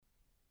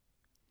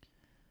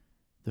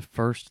The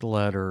first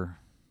letter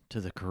to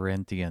the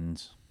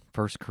Corinthians,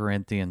 1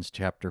 Corinthians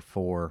chapter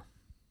 4.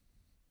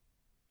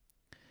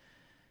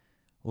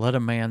 Let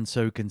a man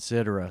so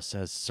consider us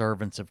as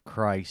servants of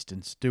Christ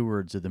and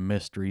stewards of the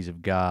mysteries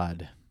of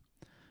God.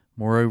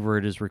 Moreover,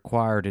 it is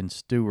required in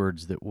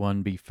stewards that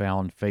one be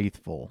found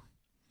faithful.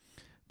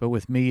 But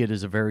with me it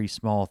is a very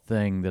small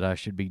thing that I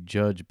should be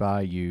judged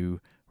by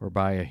you or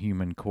by a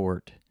human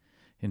court.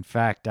 In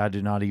fact, I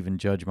do not even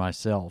judge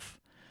myself,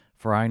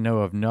 for I know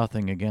of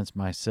nothing against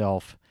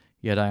myself,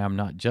 yet I am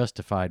not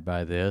justified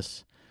by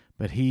this,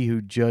 but he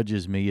who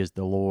judges me is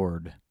the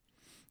Lord.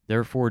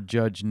 Therefore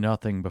judge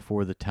nothing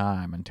before the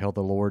time until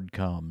the Lord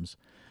comes,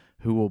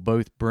 who will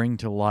both bring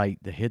to light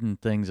the hidden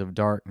things of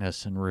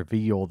darkness and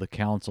reveal the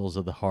counsels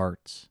of the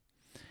hearts.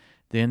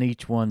 Then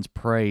each one's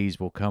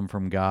praise will come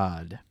from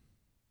God.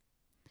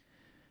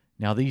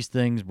 Now these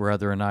things,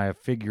 brethren, I have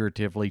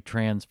figuratively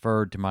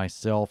transferred to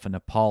myself and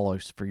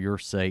Apollos for your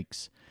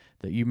sakes,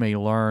 that you may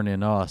learn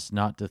in us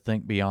not to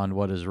think beyond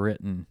what is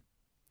written,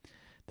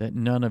 that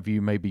none of you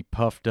may be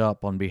puffed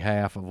up on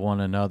behalf of one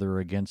another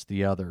against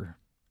the other.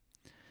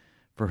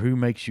 For who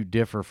makes you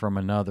differ from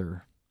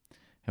another?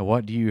 And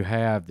what do you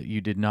have that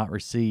you did not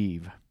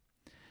receive?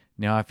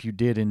 Now if you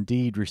did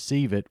indeed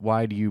receive it,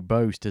 why do you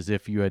boast as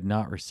if you had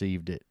not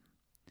received it?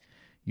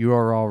 You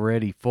are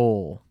already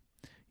full.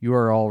 You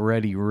are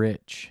already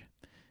rich.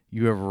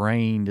 You have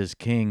reigned as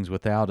kings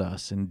without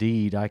us.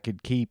 Indeed, I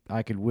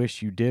could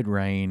wish you did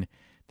reign,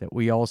 that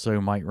we also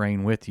might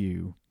reign with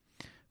you.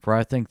 For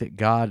I think that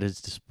God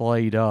has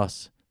displayed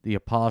us, the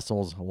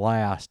apostles,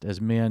 last as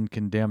men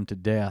condemned to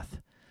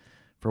death.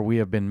 For we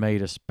have been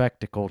made a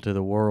spectacle to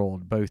the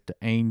world, both to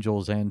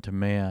angels and to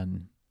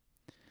men.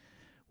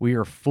 We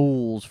are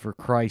fools for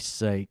Christ's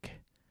sake,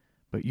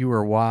 but you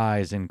are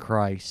wise in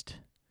Christ.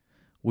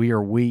 We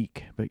are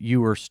weak, but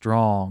you are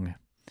strong.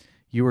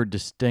 You are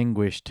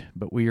distinguished,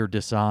 but we are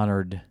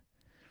dishonored.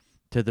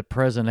 To the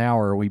present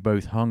hour we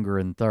both hunger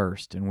and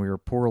thirst, and we are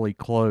poorly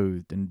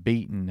clothed and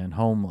beaten and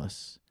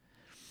homeless.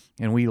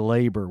 And we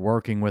labor,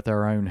 working with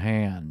our own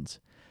hands.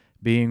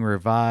 Being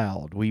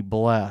reviled, we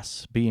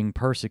bless. Being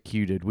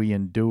persecuted, we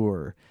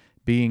endure.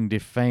 Being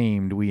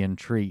defamed, we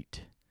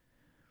entreat.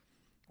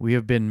 We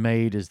have been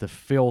made as the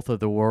filth of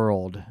the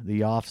world,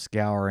 the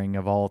offscouring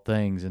of all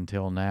things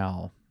until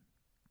now.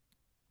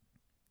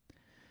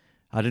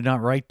 I did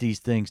not write these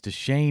things to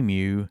shame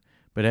you,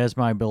 but as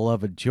my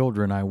beloved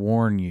children I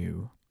warn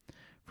you.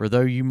 For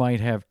though you might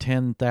have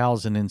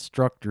 10,000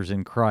 instructors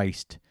in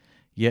Christ,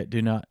 yet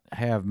do not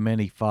have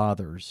many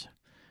fathers.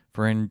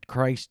 For in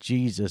Christ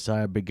Jesus I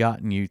have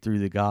begotten you through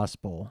the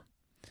gospel.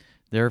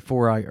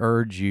 Therefore I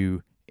urge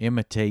you,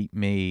 imitate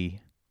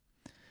me.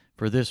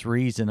 For this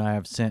reason I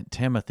have sent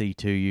Timothy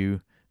to you,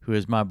 who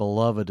is my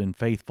beloved and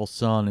faithful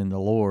son in the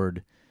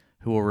Lord,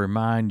 who will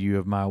remind you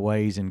of my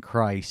ways in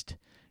Christ,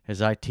 as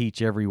I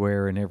teach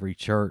everywhere in every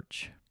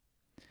church.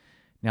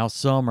 Now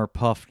some are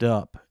puffed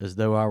up, as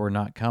though I were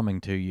not coming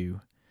to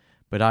you.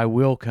 But I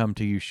will come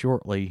to you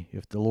shortly,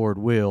 if the Lord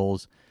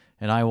wills,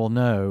 and I will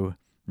know,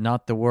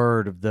 not the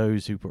word of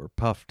those who are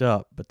puffed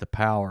up, but the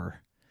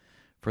power.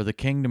 For the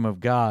kingdom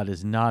of God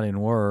is not in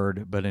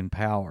word, but in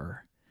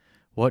power.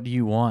 What do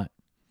you want?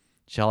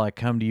 Shall I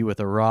come to you with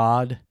a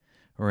rod,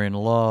 or in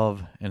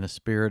love and a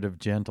spirit of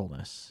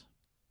gentleness?